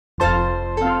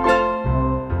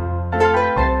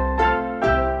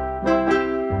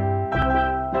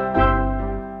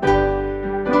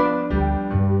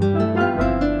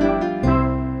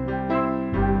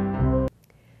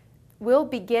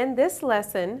begin this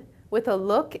lesson with a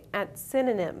look at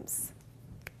synonyms.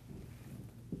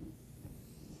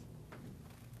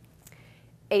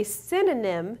 A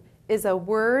synonym is a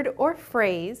word or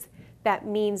phrase that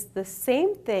means the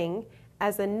same thing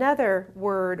as another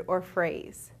word or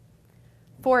phrase.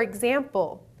 For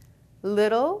example,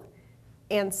 little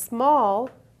and small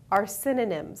are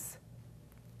synonyms.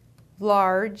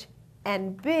 Large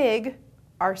and big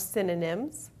are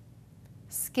synonyms.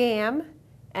 Scam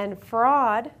and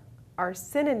fraud are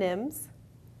synonyms.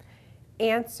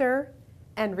 Answer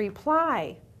and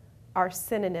reply are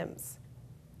synonyms.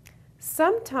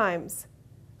 Sometimes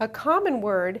a common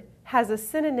word has a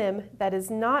synonym that is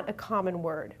not a common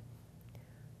word.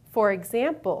 For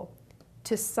example,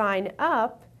 to sign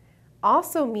up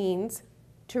also means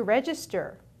to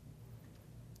register.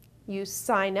 You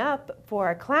sign up for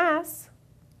a class,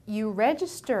 you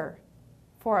register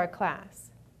for a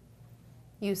class.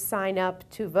 You sign up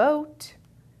to vote,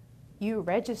 you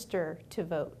register to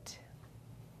vote.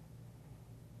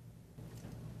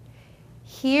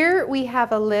 Here we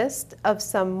have a list of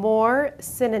some more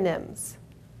synonyms.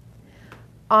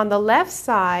 On the left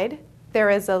side, there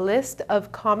is a list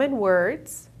of common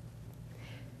words.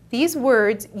 These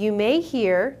words you may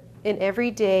hear in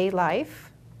everyday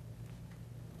life.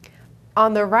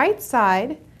 On the right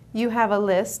side, you have a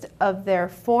list of their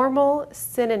formal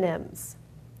synonyms.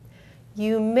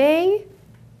 You may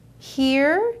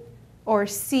hear or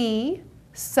see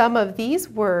some of these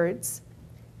words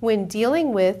when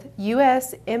dealing with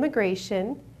U.S.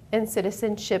 immigration and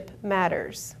citizenship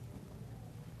matters.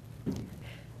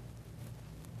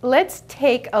 Let's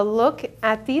take a look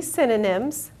at these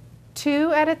synonyms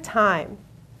two at a time.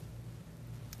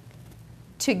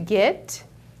 To get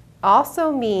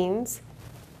also means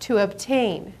to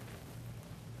obtain.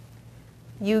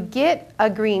 You get a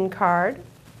green card,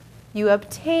 you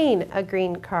obtain a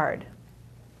green card.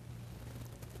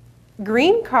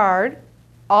 Green card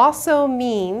also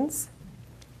means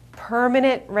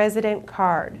permanent resident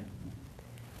card.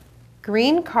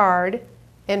 Green card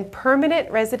and permanent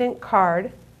resident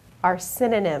card are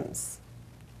synonyms.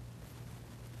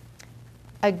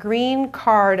 A green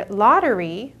card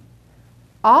lottery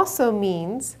also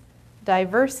means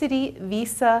diversity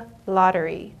visa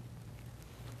lottery.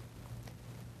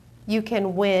 You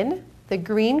can win the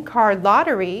green card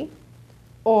lottery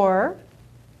or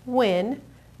win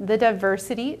the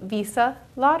diversity visa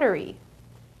lottery.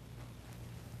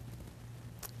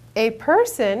 A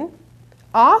person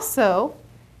also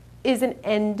is an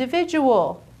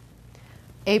individual.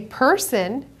 A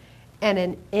person and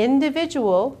an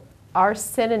individual are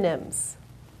synonyms.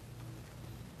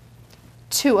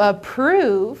 To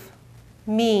approve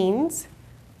means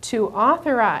to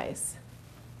authorize.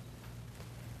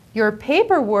 Your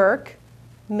paperwork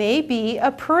may be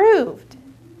approved.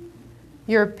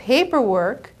 Your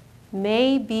paperwork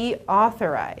may be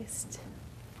authorized.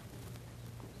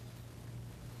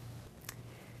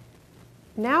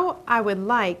 Now I would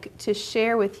like to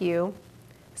share with you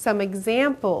some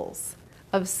examples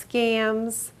of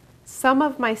scams some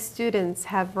of my students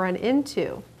have run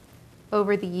into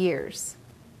over the years.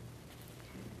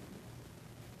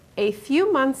 A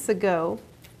few months ago,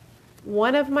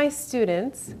 one of my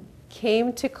students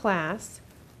came to class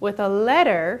with a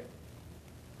letter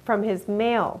from his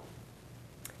mail.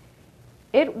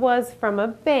 It was from a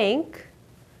bank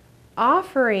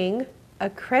offering a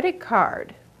credit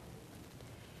card.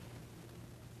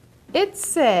 It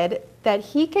said that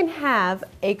he can have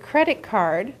a credit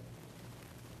card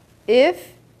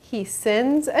if he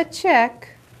sends a check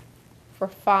for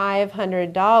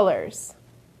 $500.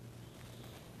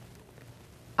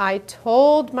 I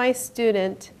told my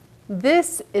student,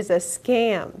 this is a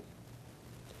scam.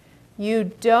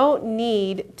 You don't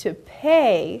need to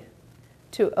pay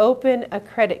to open a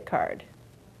credit card.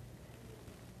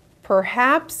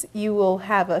 Perhaps you will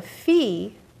have a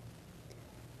fee,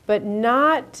 but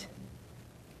not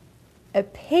a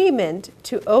payment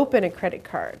to open a credit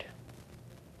card.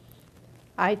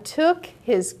 I took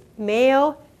his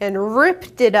mail and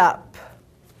ripped it up.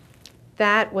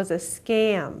 That was a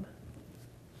scam.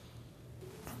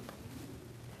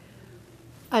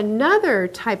 Another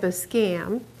type of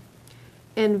scam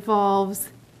involves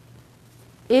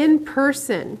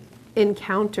in-person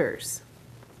encounters.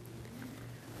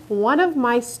 One of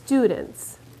my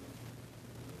students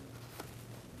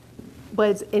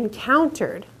was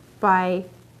encountered by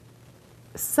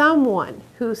someone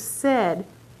who said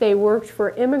they worked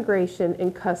for Immigration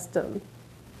and Customs.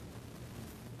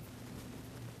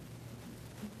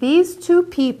 These two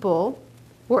people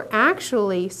were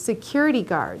actually security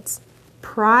guards,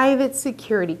 private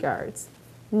security guards.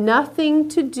 nothing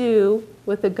to do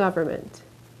with the government.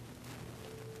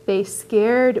 They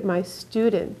scared my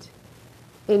student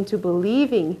into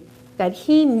believing that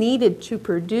he needed to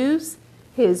produce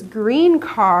his green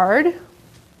card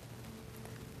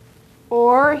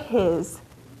or his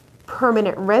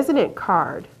permanent resident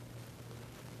card.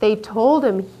 They told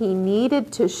him he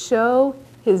needed to show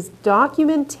his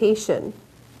documentation.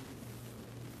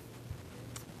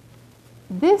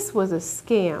 This was a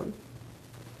scam.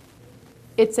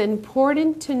 It's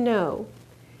important to know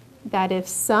that if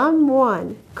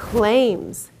someone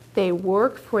claims they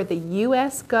work for the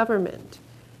U.S. government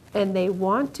and they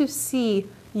want to see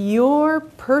your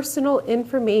personal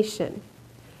information,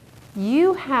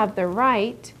 you have the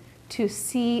right to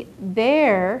see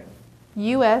their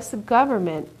U.S.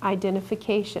 government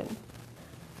identification.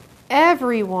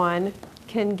 Everyone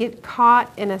can get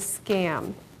caught in a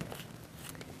scam.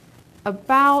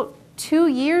 About 2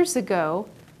 years ago,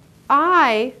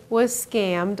 I was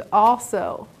scammed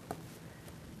also.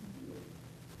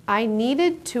 I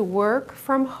needed to work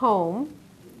from home,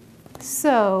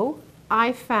 so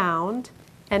I found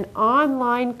an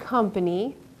online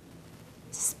company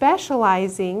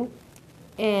specializing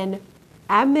in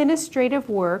administrative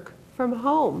work from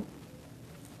home.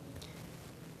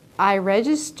 I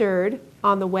registered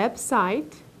on the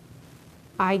website.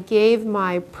 I gave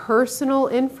my personal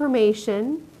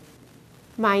information,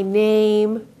 my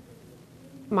name,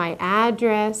 my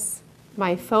address,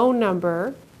 my phone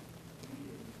number,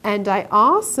 and I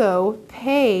also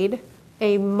paid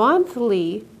a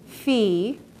monthly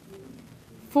fee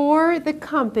for the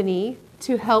company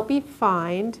to help me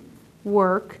find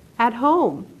work at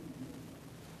home.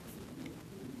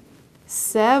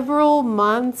 Several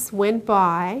months went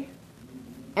by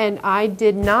and I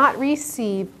did not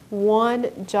receive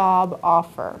one job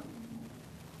offer.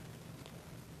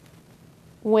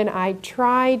 When I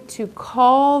tried to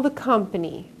call the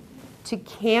company to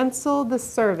cancel the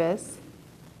service,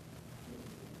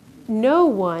 no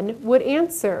one would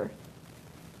answer.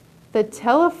 The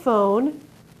telephone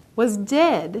was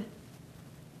dead.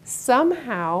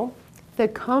 Somehow, the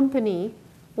company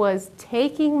was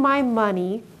taking my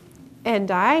money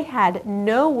and I had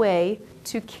no way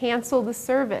to cancel the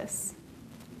service.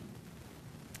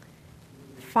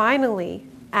 Finally,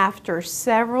 after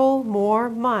several more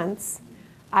months,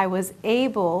 I was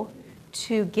able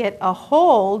to get a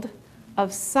hold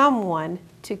of someone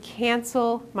to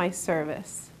cancel my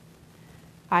service.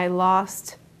 I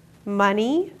lost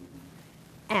money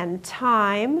and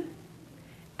time,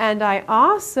 and I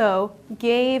also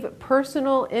gave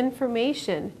personal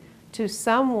information to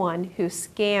someone who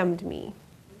scammed me.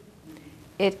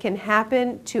 It can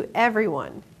happen to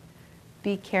everyone.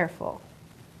 Be careful.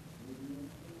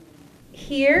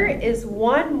 Here is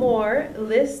one more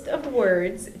list of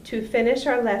words to finish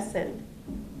our lesson.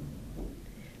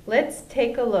 Let's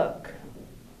take a look.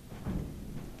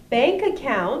 Bank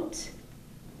account,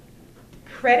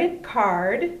 credit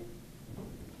card,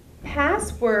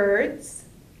 passwords,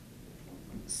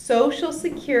 social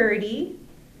security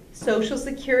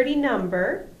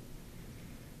number,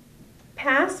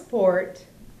 passport,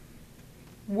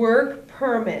 work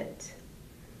permit.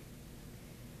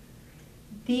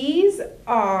 These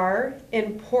are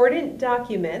important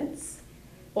documents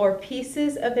or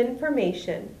pieces of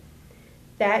information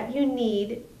that you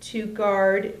need to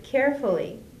guard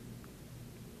carefully.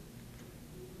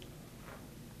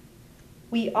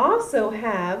 We also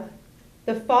have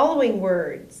the following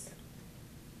words: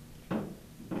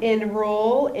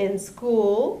 enroll in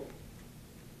school,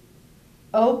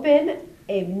 open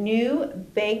a new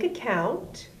bank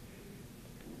account,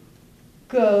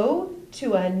 go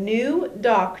to a new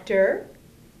doctor,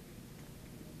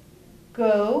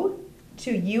 go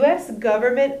to U.S.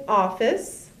 government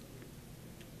office,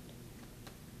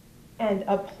 and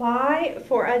apply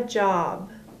for a job.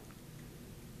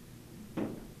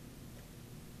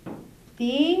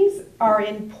 These are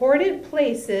important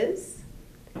places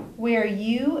where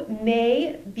you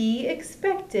may be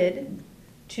expected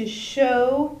to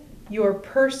show your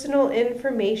personal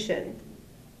information.